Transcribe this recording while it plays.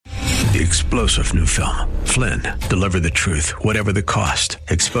The explosive new film, Flynn, deliver the truth, whatever the cost,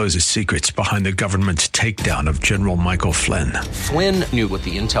 exposes secrets behind the government's takedown of General Michael Flynn. Flynn knew what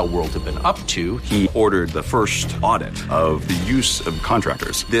the intel world had been up to. He ordered the first audit of the use of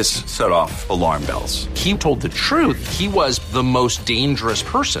contractors. This set off alarm bells. He told the truth. He was the most dangerous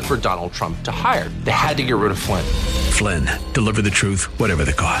person for Donald Trump to hire. They had to get rid of Flynn. Flynn, deliver the truth, whatever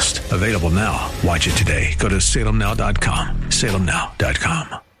the cost. Available now. Watch it today. Go to salemnow.com.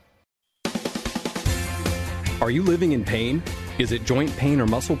 salemnow.com. Are you living in pain? Is it joint pain or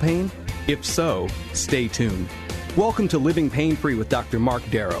muscle pain? If so, stay tuned. Welcome to Living Pain Free with Dr. Mark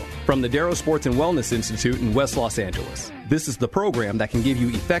Darrow from the Darrow Sports and Wellness Institute in West Los Angeles. This is the program that can give you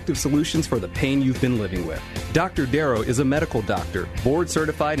effective solutions for the pain you've been living with. Dr. Darrow is a medical doctor, board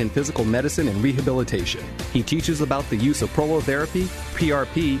certified in physical medicine and rehabilitation. He teaches about the use of prolotherapy,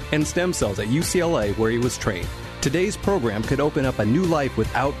 PRP, and stem cells at UCLA where he was trained. Today's program could open up a new life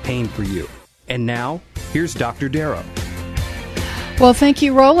without pain for you. And now, here's Dr. Darrow. Well, thank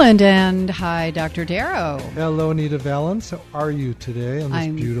you, Roland, and hi, Dr. Darrow. Hello, Anita Valens. How are you today on this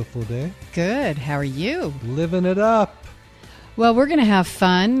beautiful day? Good. How are you? Living it up. Well, we're going to have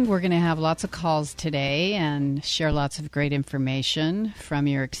fun. We're going to have lots of calls today and share lots of great information from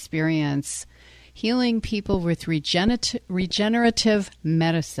your experience healing people with regenerative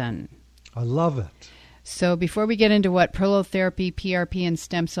medicine. I love it. So before we get into what prolotherapy, PRP, and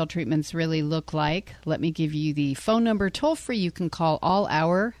stem cell treatments really look like, let me give you the phone number toll-free you can call all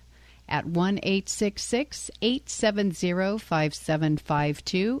hour at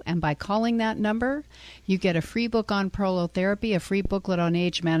 1-866-870-5752. And by calling that number, you get a free book on prolotherapy, a free booklet on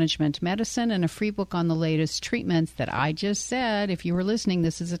age management medicine, and a free book on the latest treatments that I just said. If you were listening,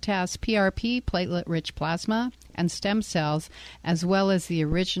 this is a test. PRP, platelet-rich plasma, and stem cells, as well as the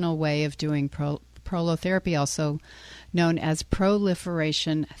original way of doing prolotherapy, also known as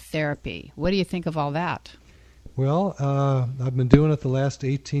proliferation therapy. What do you think of all that? Well, I've been doing it the last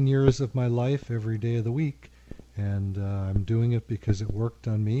 18 years of my life every day of the week, and I'm doing it because it worked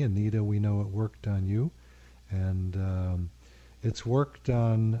on me. Anita, we know it worked on you, and it's worked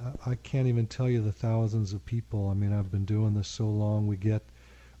on, I can't even tell you the thousands of people. I mean, I've been doing this so long. We get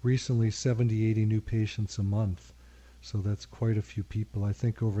recently 70, 80 new patients a month. So that's quite a few people. I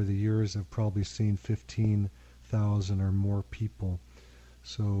think over the years I've probably seen 15,000 or more people.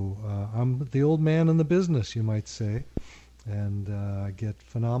 So I'm the old man in the business, you might say, and I get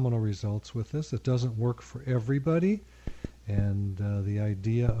phenomenal results with this. It doesn't work for everybody, and the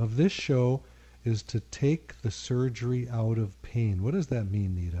idea of this show is to take the surgery out of pain. What does that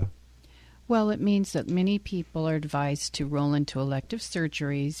mean, Nita? Well, it means that many people are advised to roll into elective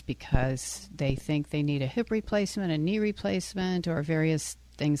surgeries because they think they need a hip replacement, a knee replacement, or various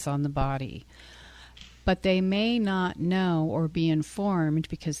things on the body. But they may not know or be informed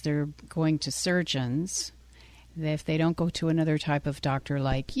because they're going to surgeons. If they don't go to another type of doctor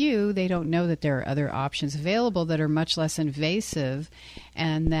like you, they don't know that there are other options available that are much less invasive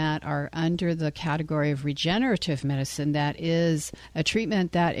and that are under the category of regenerative medicine. That is a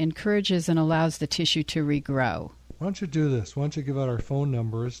treatment that encourages and allows the tissue to regrow. Why don't you do this? Why don't you give out our phone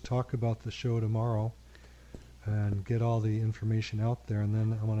numbers, talk about the show tomorrow, and get all the information out there, and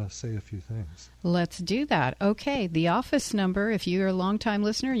then I want to say a few things. Let's do that. Okay, the office number, if you're a long-time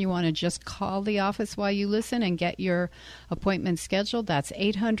listener and you want to just call the office while you listen and get your appointment scheduled, that's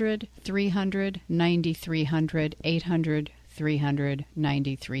 800-300-9300,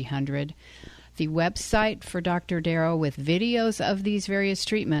 800-300-9300. The website for Dr. Darrow with videos of these various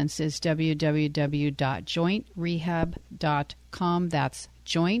treatments is www.jointrehab.com. That's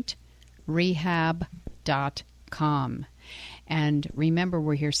jointrehab.com. And remember,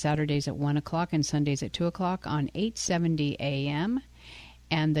 we're here Saturdays at 1 o'clock and Sundays at 2 o'clock on 870 AM.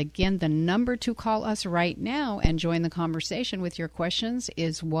 And again, the number to call us right now and join the conversation with your questions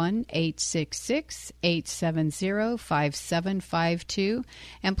is 1-866-870-5752.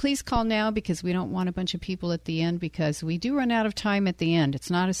 And please call now because we don't want a bunch of people at the end because we do run out of time at the end. It's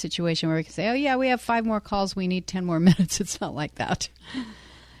not a situation where we can say, oh, yeah, we have 5 more calls. We need 10 more minutes. It's not like that.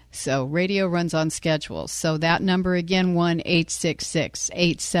 So radio runs on schedule. So that number again,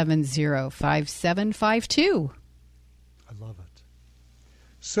 1-866-870-5752. I love it.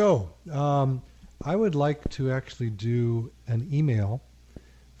 So I would like to actually do an email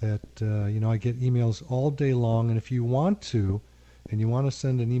that, I get emails all day long. And if you want to, and you want to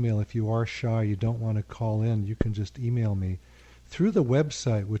send an email, if you are shy, you don't want to call in, you can just email me through the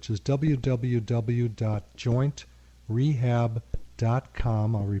website, which is www.jointrehab.com.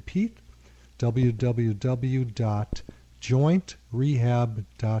 I'll repeat,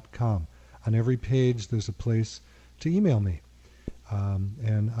 www.jointrehab.com. On every page, there's a place to email me.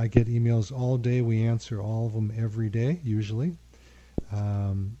 And I get emails all day. We answer all of them every day, usually.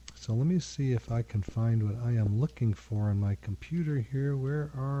 So let me see if I can find what I am looking for on my computer here. Where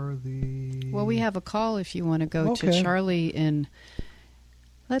are the... Well, we have a call if you want to go Okay. to Charlie in,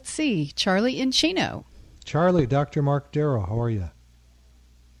 let's see, Charlie in Chino. Charlie, Dr. Mark Darrow, how are you?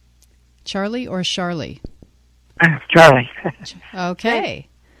 Charlie or Charlie? Charlie. Okay.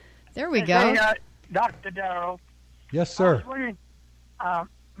 There we go. Hey, Dr. Darrow. Yes, I sir. was wondering,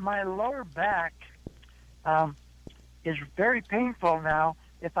 my lower back is very painful now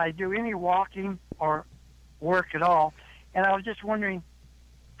if I do any walking or work at all. And I was just wondering,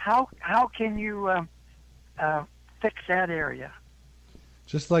 how can you fix that area?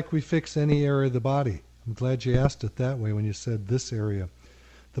 Just like we fix any area of the body. I'm glad you asked it that way when you said this area.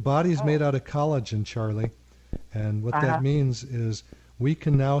 The body is made out of collagen, Charlie. And what that means is we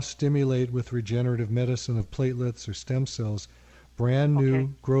can now stimulate with regenerative medicine of platelets or stem cells brand new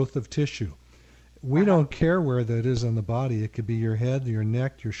growth of tissue. We don't care where that is on the body. It could be your head, your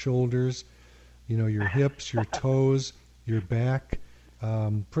neck, your shoulders, your hips, your toes, your back,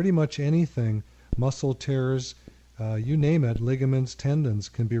 pretty much anything, muscle tears, you name it, ligaments, tendons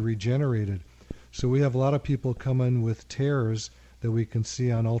can be regenerated. So we have a lot of people come in with tears that we can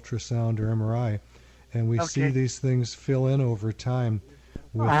see on ultrasound or MRI, and we see these things fill in over time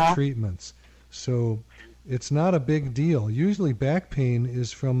with treatments. So it's not a big deal. Usually back pain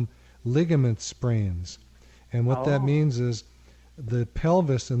is from ligament sprains, and what that means is the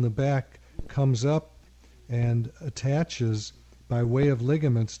pelvis in the back comes up and attaches by way of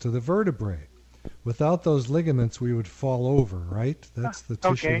ligaments to the vertebrae. Without those ligaments, we would fall over, right? That's the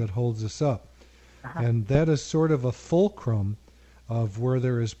tissue that holds us up. And that is sort of a fulcrum of where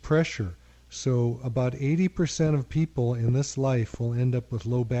there is pressure. So about 80% of people in this life will end up with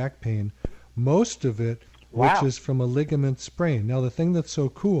low back pain, most of it which is from a ligament sprain. Now, the thing that's so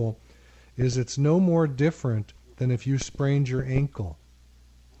cool is it's no more different than if you sprained your ankle,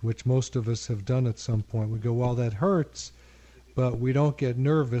 which most of us have done at some point. We go, well, that hurts, but we don't get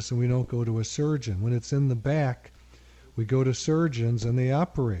nervous and we don't go to a surgeon. When it's in the back, we go to surgeons and they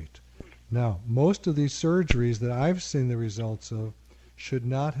operate. Now, most of these surgeries that I've seen the results of should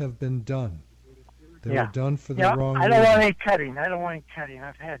not have been done. They were done for the wrong reason. I don't want any cutting.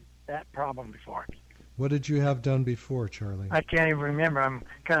 I've had that problem before. What did you have done before, Charlie? I can't even remember. I'm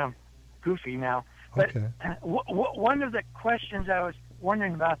kind of goofy now. But one of the questions I was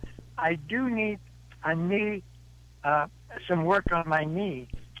wondering about, I do need a knee, some work on my knee.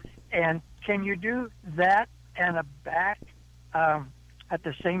 And can you do that and a back at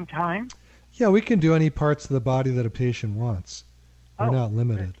the same time? Yeah, we can do any parts of the body that a patient wants. We're not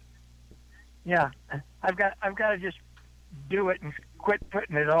limited. Yeah, I've got to just do it and quit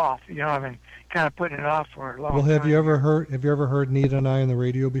putting it off. I've been kind of putting it off for a long time. Well, have you ever heard Nita and I on the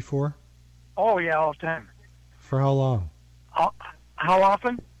radio before? Oh yeah, all the time. For how long? How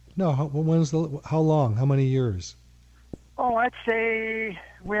often? No, how long? How many years? Oh, I'd say,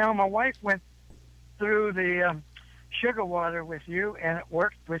 well, my wife went through the sugar water with you, and it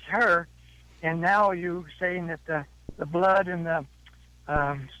worked with her. And now you saying that the blood and the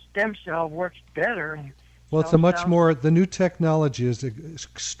stem cell works better. Well, it's the new technology is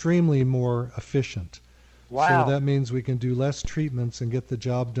extremely more efficient. Wow. So that means we can do less treatments and get the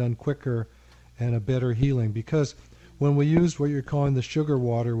job done quicker and a better healing. Because when we use what you're calling the sugar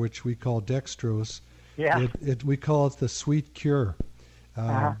water, which we call dextrose, we call it the sweet cure.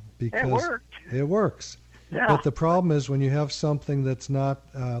 Because it worked. It works. Yeah. But the problem is when you have something that's not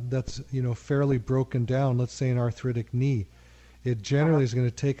fairly broken down, let's say an arthritic knee, it generally is going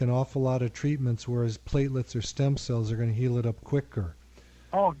to take an awful lot of treatments, whereas platelets or stem cells are going to heal it up quicker.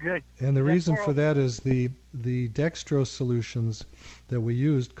 Oh, good. And the reason for that is the dextrose solutions that we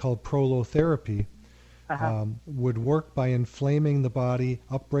used, called prolotherapy, would work by inflaming the body,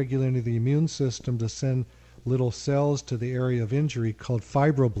 upregulating the immune system to send little cells to the area of injury called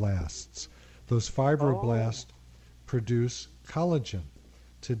fibroblasts. Those fibroblasts produce collagen.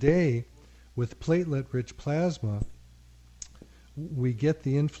 Today, with platelet-rich plasma, we get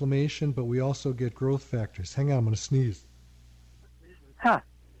the inflammation, but we also get growth factors. Hang on, I'm going to sneeze. Huh.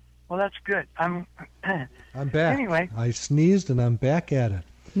 Well, that's good. I'm back. Anyway. I sneezed, and I'm back at it.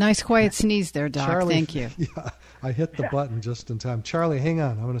 Nice quiet sneeze there, Doc. Charlie, thank you. Yeah, I hit the button just in time. Charlie, hang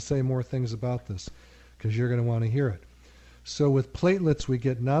on. I'm going to say more things about this because you're going to want to hear it. So with platelets, we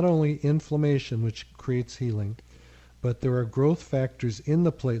get not only inflammation, which creates healing, but there are growth factors in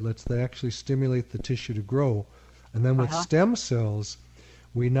the platelets that actually stimulate the tissue to grow. And then with stem cells,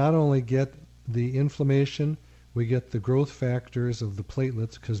 we not only get the inflammation, we get the growth factors of the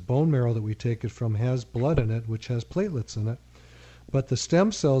platelets, because bone marrow that we take it from has blood in it, which has platelets in it. But the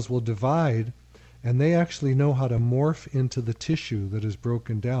stem cells will divide, and they actually know how to morph into the tissue that is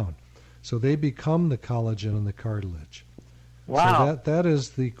broken down. So they become the collagen and the cartilage. Wow. So that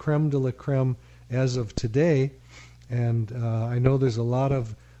is the creme de la creme as of today. And I know there's a lot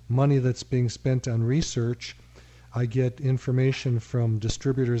of money that's being spent on research. I get information from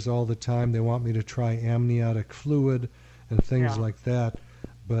distributors all the time. They want me to try amniotic fluid and things like that.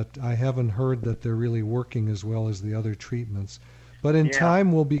 But I haven't heard that they're really working as well as the other treatments. But in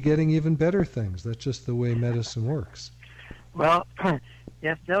time, we'll be getting even better things. That's just the way medicine works. Well,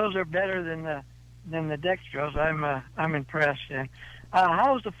 if those are better than the dextrose, I'm impressed. And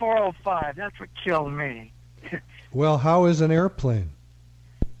how's the 405? That's what killed me. Well, how is an airplane?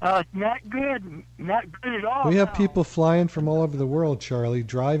 Not good at all. We have people flying from all over the world, Charlie.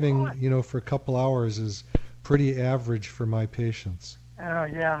 Driving, for a couple hours is pretty average for my patients. Oh,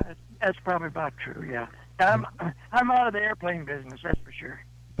 yeah, that's probably about true, yeah. I'm out of the airplane business, that's for sure.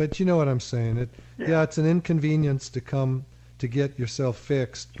 But you know what I'm saying. It's an inconvenience to come to get yourself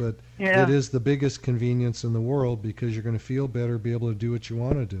fixed, but it is the biggest convenience in the world because you're going to feel better, be able to do what you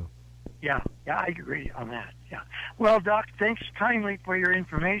want to do. Yeah, I agree on that, yeah. Well, Doc, thanks kindly for your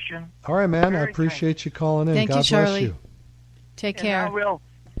information. All right, man, I appreciate you calling in. Thank God you, Charlie. bless you. Take care.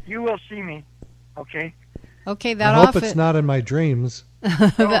 You will see me, okay? Okay, I hope it's not in my dreams.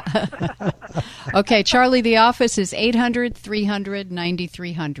 Okay, Charlie, the office is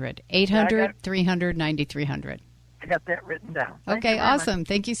 800-300-9300. 800-300-9300. I got that written down. Okay, awesome.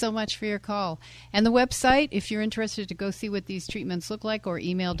 Thank you so much for your call. And the website, if you're interested to go see what these treatments look like, or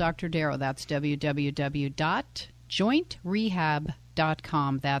email Dr. Darrow, that's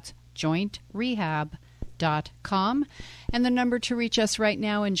www.jointrehab.com. That's jointrehab.com. And the number to reach us right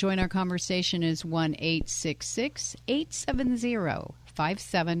now and join our conversation is 1-866-870-5752,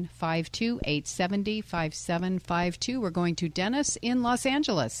 870-5752. We're going to Dennis in Los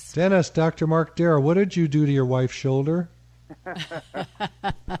Angeles. Dennis, Dr. Mark Darrow, what did you do to your wife's shoulder? Wait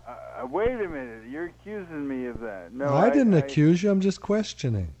a minute. You're accusing me of that. No, I didn't accuse you. I'm just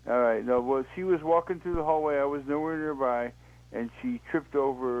questioning. All right. No, well, she was walking through the hallway. I was nowhere nearby, and she tripped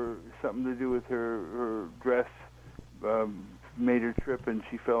over something to do with her dress, made her trip, and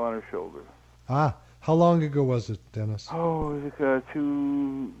she fell on her shoulder. Ah. How long ago was it, Dennis? Oh, it was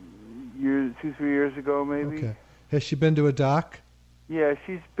 2, 3 years ago, maybe. Okay. Has she been to a doc? Yeah,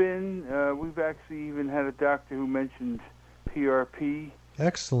 she's been. We've actually even had a doctor who mentioned PRP.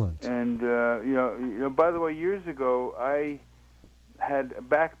 Excellent. And by the way, years ago I had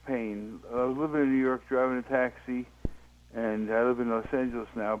back pain. I was living in New York, driving a taxi, and I live in Los Angeles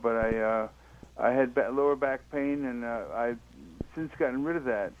now. But I had lower back pain, and I've since gotten rid of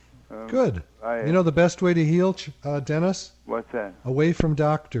that. Good. You know the best way to heal, Dennis? What's that? Away from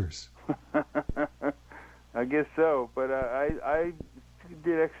doctors. I guess so. But I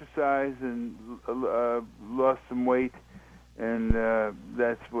did exercise and lost some weight, and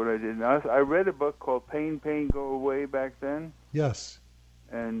that's what I did. Now, I read a book called Pain, Go Away back then. Yes.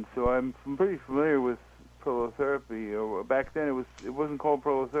 And so I'm pretty familiar with prolotherapy. Back then it wasn't called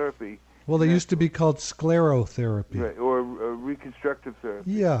prolotherapy. Well, they used to be called sclerotherapy. Right, or reconstructive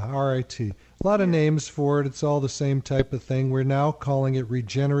therapy. Yeah, RIT. A lot of names for it. It's all the same type of thing. We're now calling it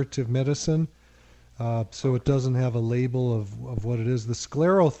regenerative medicine, so it doesn't have a label of what it is. The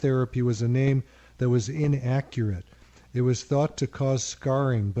sclerotherapy was a name that was inaccurate. It was thought to cause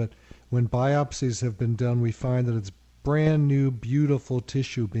scarring, but when biopsies have been done, we find that it's brand new, beautiful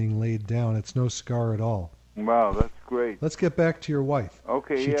tissue being laid down. It's no scar at all. Wow, that's great. Let's get back to your wife.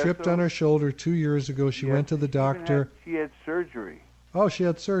 Okay, She tripped on her shoulder 2 years ago. She went to the doctor. She had surgery. Oh, she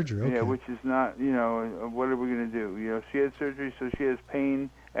had surgery. Okay. Yeah, which is not, what are we going to do? She had surgery, so she has pain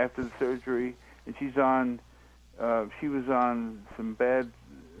after the surgery, and she was on some bad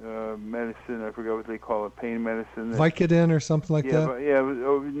medicine. I forgot what they call it, pain medicine. Vicodin or something like that? No,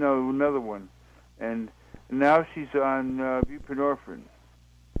 another one. And now she's on buprenorphine.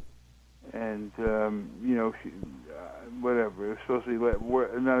 And, whatever. It was supposed to be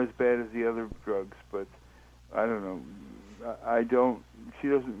not as bad as the other drugs, but I don't know. She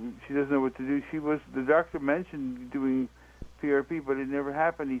doesn't know what to do. The doctor mentioned doing PRP, but it never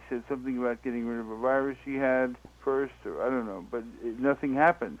happened. He said something about getting rid of a virus she had first, or I don't know, but nothing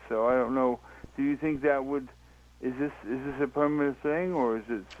happened. So I don't know. Do you think that is this a permanent thing, or is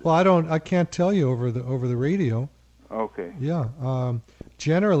it? Well, I can't tell you over the radio. Okay. Yeah.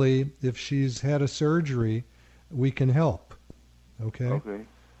 Generally, if she's had a surgery, we can help. Okay? Okay.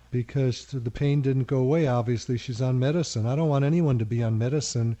 Because the pain didn't go away, obviously. She's on medicine. I don't want anyone to be on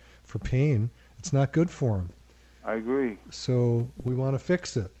medicine for pain. It's not good for them. I agree. So we want to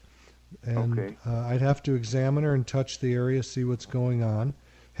fix it. And I'd have to examine her and touch the area, see what's going on.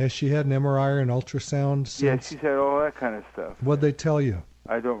 Has she had an MRI or an ultrasound since? Yeah, she's had all that kind of stuff. What'd they tell you?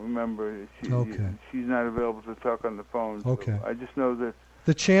 I don't remember. She's not available to talk on the phone. So I just know that...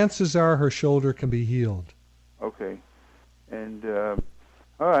 The chances are her shoulder can be healed. Okay. And, all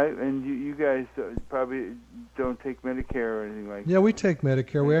right. And you guys probably don't take Medicare or anything like that? Yeah, we take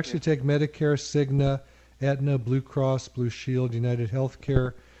Medicare. We actually take Medicare, Cigna, Aetna, Blue Cross, Blue Shield, United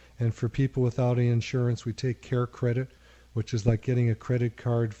Healthcare. And for people without any insurance, we take Care Credit, which is like getting a credit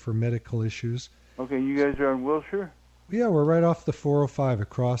card for medical issues. Okay, you guys are on Wilshire? Yeah, we're right off the 405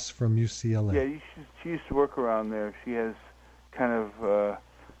 across from UCLA. Yeah, she used to work around there. She has kind of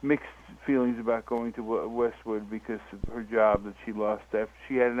mixed feelings about going to Westwood because of her job that she lost after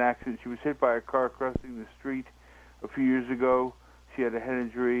she had an accident. She was hit by a car crossing the street a few years ago. She had a head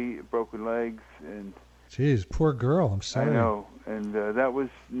injury, broken legs, and... Jeez, poor girl. I'm sorry. I know, and that was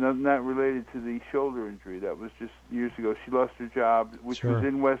not related to the shoulder injury. That was just years ago. She lost her job, which was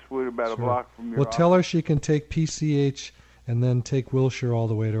in Westwood, about a block from your office. Tell her she can take PCH and then take Wilshire all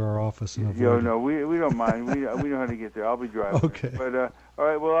the way to our office. And avoid no, we don't mind. we know how to get there. I'll be driving. Okay. But all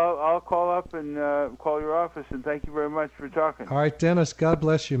right, well, I'll call up and call your office, and thank you very much for talking. All right, Dennis, God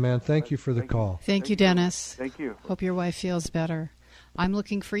bless you, man. Thank you for the call. Thank you, Dennis. Thank you. Hope your wife feels better. I'm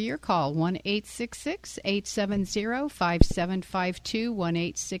looking for your call, 1-866-870-5752,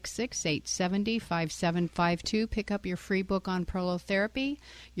 1-866-870-5752. Pick up your free book on prolotherapy,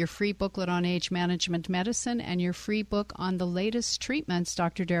 your free booklet on age management medicine, and your free book on the latest treatments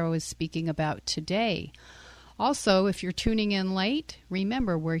Dr. Darrow is speaking about today. Also, if you're tuning in late,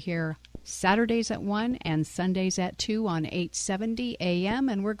 remember we're here Saturdays at 1 and Sundays at 2 on 870 AM,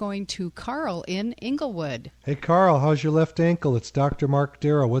 and we're going to Carl in Inglewood. Hey, Carl, how's your left ankle? It's Dr. Mark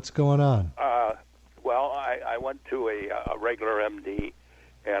Darrow. What's going on? Well, I went to a regular MD,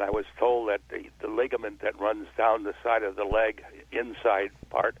 and I was told that the ligament that runs down the side of the leg, inside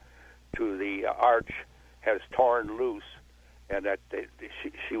part, to the arch, has torn loose, and that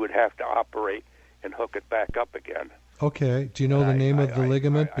she would have to operate and hook it back up again. Okay. Do you know the name of the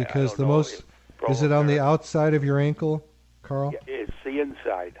ligament? Because the most... Is it on the outside of your ankle, Carl? Yeah, it's the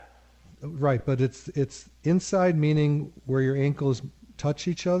inside. Right, but it's inside, meaning where your ankles touch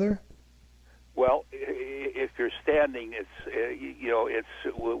each other? Well, if you're standing,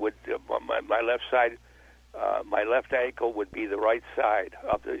 my left side, my left ankle would be the right side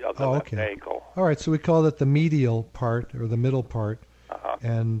of the left ankle. All right, so we call it the medial part or the middle part,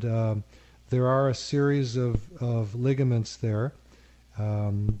 and there are a series of ligaments there.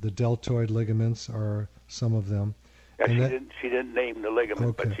 The deltoid ligaments are some of them. Yeah, she didn't name the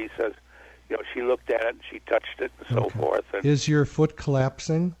ligament, but she says, she looked at it and she touched it and so forth. And, is your foot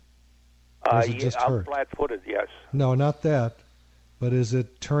collapsing? Or is it just hurt? I'm flat-footed, yes. No, not that. But is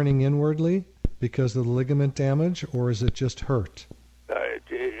it turning inwardly because of the ligament damage, or is it just hurt?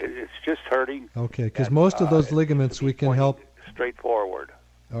 It's just hurting. Okay, because most of those ligaments we can help. Straightforward.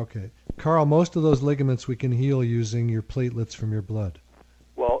 Okay. Carl, most of those ligaments we can heal using your platelets from your blood.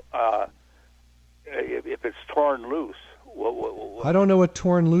 Well, if it's torn loose... I don't know what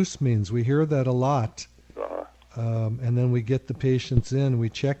torn loose means. We hear that a lot. And then we get the patients in, we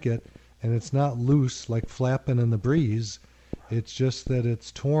check it, and it's not loose like flapping in the breeze. It's just that it's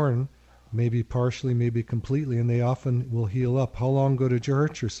torn, maybe partially, maybe completely, and they often will heal up. How long ago did you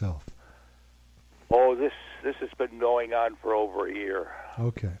hurt yourself? Oh, this has been going on for over a year.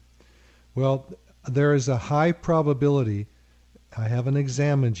 Okay. Well, there is a high probability, I haven't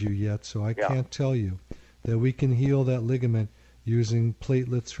examined you yet, so I can't tell you, that we can heal that ligament using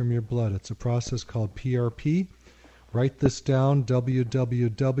platelets from your blood. It's a process called PRP. Write this down,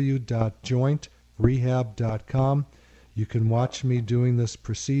 www.jointrehab.com. You can watch me doing this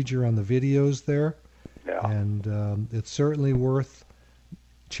procedure on the videos there. Yeah. And it's certainly worth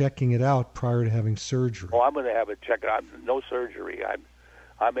checking it out prior to having surgery. Oh, I'm going to have it checked out. No surgery.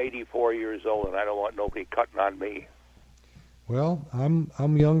 I'm 84 years old, and I don't want nobody cutting on me. Well, I'm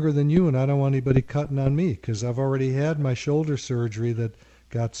younger than you, and I don't want anybody cutting on me because I've already had my shoulder surgery that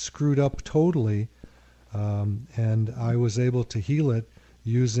got screwed up totally, and I was able to heal it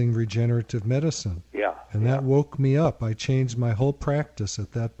using regenerative medicine. Yeah. And that woke me up. I changed my whole practice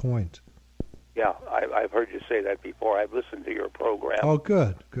at that point. Yeah, I've heard you say that before. I've listened to your program. Oh,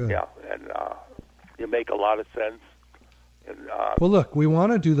 good. Yeah, and you make a lot of sense. And, well, look, we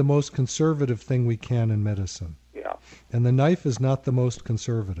want to do the most conservative thing we can in medicine. Yeah. And the knife is not the most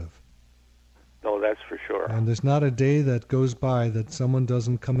conservative. No, that's for sure. And there's not a day that goes by that someone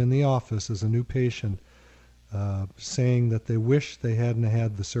doesn't come in the office as a new patient saying that they wish they hadn't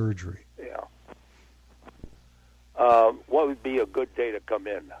had the surgery. Yeah. What would be a good day to come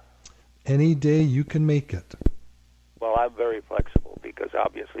in? Any day you can make it. Well, I'm very flexible because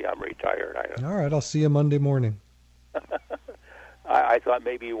obviously I'm retired. All right, I'll see you Monday morning. I thought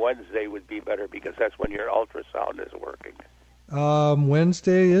maybe Wednesday would be better because that's when your ultrasound is working.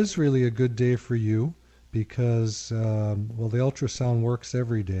 Wednesday is really a good day for you because, the ultrasound works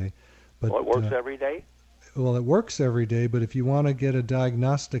every day. But, it works every day? Well, it works every day, but if you want to get a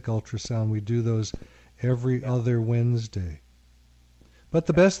diagnostic ultrasound, we do those every other Wednesday. But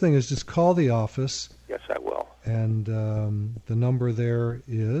the best thing is just call the office. Yes, I will. And the number there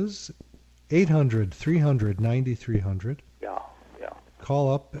is 800-300-9300. Yeah.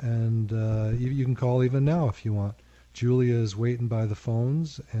 Call up, and you can call even now if you want. Julia is waiting by the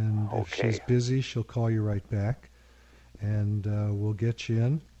phones, and if she's busy, she'll call you right back. And we'll get you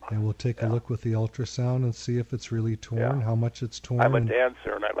in, and we'll take a look with the ultrasound and see if it's really torn, how much it's torn. I'm a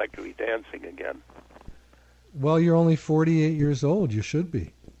dancer, and I'd like to be dancing again. Well, you're only 48 years old. You should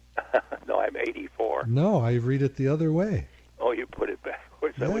be. No, I'm 84. No, I read it the other way. Oh, you put it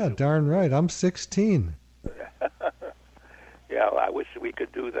backwards. Yeah, darn right. I'm 16. Yeah, I wish we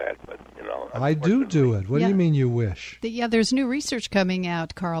could do that, but, I do it. What do you mean you wish? There's new research coming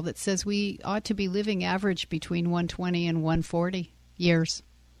out, Carl, that says we ought to be living average between 120 and 140 years.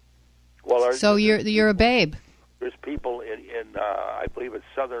 Well, so you're a babe. There's people in I believe it's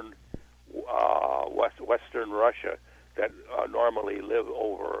southern western Russia that normally live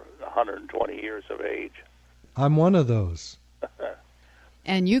over 120 years of age. I'm one of those.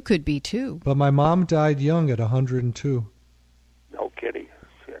 And you could be too. But my mom died young at 102. No kidding.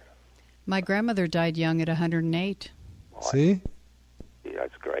 Sure. My grandmother died young at 108. See? Yeah,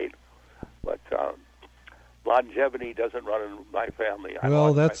 that's great. But longevity doesn't run in my family.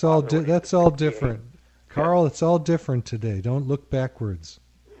 Well, that's all different. Carl, it's all different today. Don't look backwards.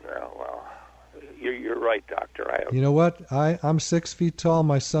 Well, you're right, Doctor. You know what? I'm 6 feet tall.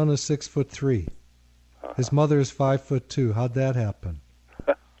 My son is 6'3". His mother is 5'2". How'd that happen?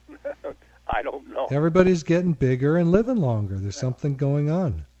 I don't know. Everybody's getting bigger and living longer. There's something going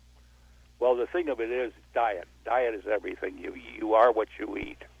on. Well, the thing of it is diet. Diet is everything. You are what you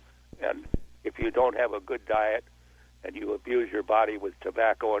eat. And if you don't have a good diet and you abuse your body with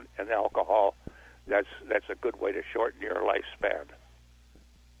tobacco and alcohol, that's a good way to shorten your lifespan.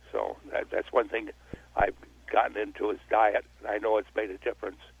 So that's one thing I've gotten into is diet, and I know it's made a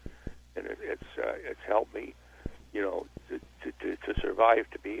difference, and it's helped me, to survive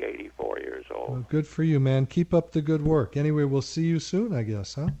to be 84 years old. Well, good for you, man. Keep up the good work. Anyway, we'll see you soon, I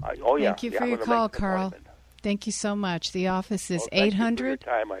guess, huh? Thank you for your call, Carl. Thank you so much. The office is 800. Thank you for your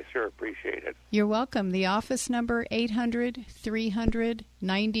time. I sure appreciate it. You're welcome. The office number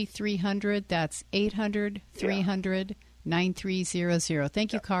 800-300-9300. That's 800-300-9300.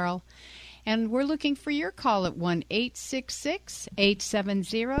 Thank you, Carl. And we're looking for your call at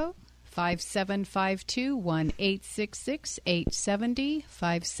 1-866-870-5752,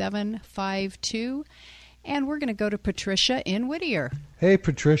 1-866-870-5752. And we're going to go to Patricia in Whittier. Hey,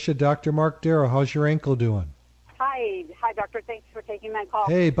 Patricia, Dr. Mark Darrow. How's your ankle doing? Hi, Doctor. Thanks for taking my call.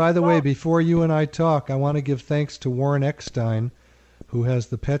 Hey, by the way, before you and I talk, I want to give thanks to Warren Eckstein, who has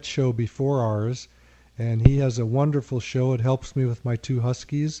the pet show before ours, and he has a wonderful show. It helps me with my 2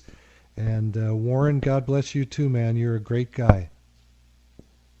 huskies. And Warren, God bless you too, man. You're a great guy.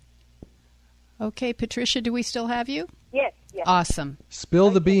 Okay, Patricia, do we still have you? Yes. Awesome. Spill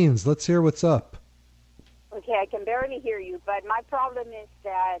the beans. Let's hear what's up. Okay, I can barely hear you, but my problem is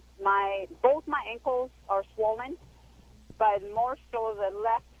that both my ankles are swollen, but more so the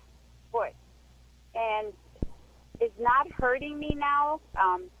left foot. And it's not hurting me now.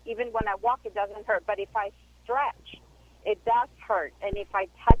 Even when I walk, it doesn't hurt. But if I stretch, it does hurt. And if I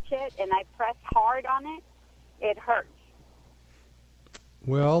touch it and I press hard on it, it hurts.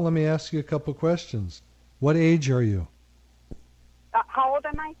 Well, let me ask you a couple questions. What age are you? How old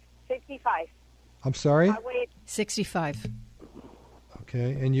am I? 65. I'm sorry? I weigh 65.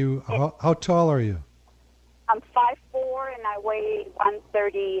 Okay, and you, how tall are you? I'm 5'4", and I weigh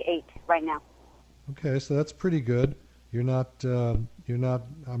 138 right now. Okay, so that's pretty good. I'm not going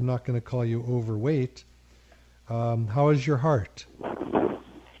to call you overweight. How is your heart?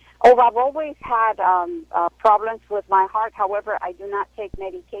 Oh, I've always had problems with my heart. However, I do not take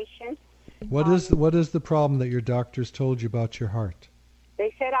medication. What is the problem that your doctors told you about your heart?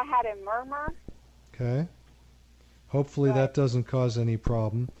 They said I had a murmur. Okay. Hopefully that doesn't cause any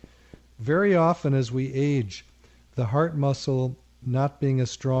problem. Very often as we age, the heart muscle not being as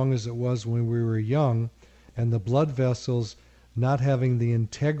strong as it was when we were young, and the blood vessels not having the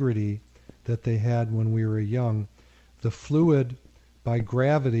integrity that they had when we were young, the fluid by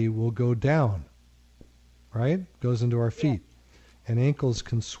gravity will go down, right? Goes into our feet, and ankles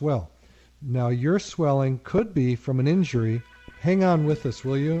can swell. Now, your swelling could be from an injury. Hang on with us,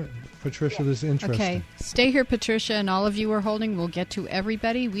 will you, Patricia? This is interesting. Okay. Stay here, Patricia, and all of you are holding. We'll get to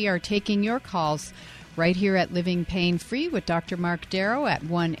everybody. We are taking your calls right here at Living Pain Free with Dr. Mark Darrow at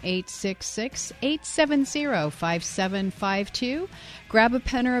 1-866-870-5752. Grab a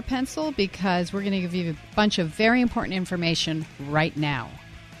pen or a pencil because we're going to give you a bunch of very important information right now.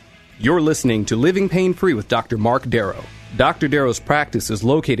 You're listening to Living Pain Free with Dr. Mark Darrow. Dr. Darrow's practice is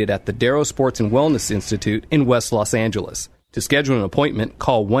located at the Darrow Sports and Wellness Institute in West Los Angeles. To schedule an appointment,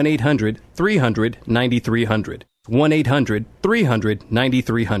 call 1-800-300-9300.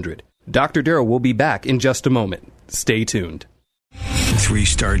 1-800-300-9300. Dr. Darrow will be back in just a moment. Stay tuned.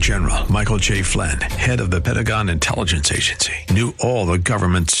 3-star General Michael J. Flynn, head of the Pentagon Intelligence Agency, knew all the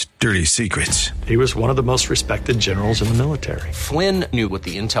government's dirty secrets. He was one of the most respected generals in the military. Flynn knew what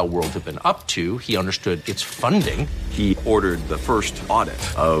the intel world had been up to. He understood its funding. He ordered the first audit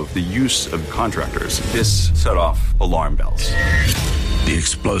of the use of contractors. This set off alarm bells. The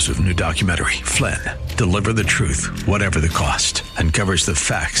explosive new documentary, Flynn, Deliver the Truth, Whatever the Cost, uncovers the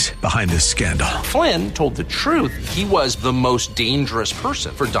facts behind this scandal. Flynn told the truth. He was the most dangerous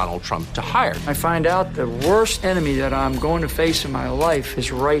person for Donald Trump to hire. I find out the worst enemy that I'm going to face in my life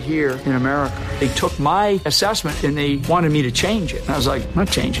is right here in America. They took my assessment and they wanted me to change it. And I was like, I'm not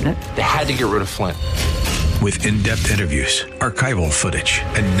changing it. They had to get rid of Flynn. With in-depth interviews, archival footage,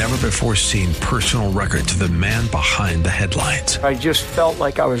 and never-before-seen personal records of the man behind the headlines. I just felt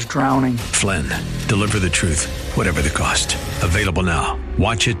like I was drowning. Flynn, Deliver the Truth, Whatever the Cost. Available now.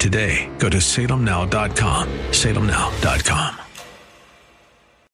 Watch it today. Go to salemnow.com. salemnow.com.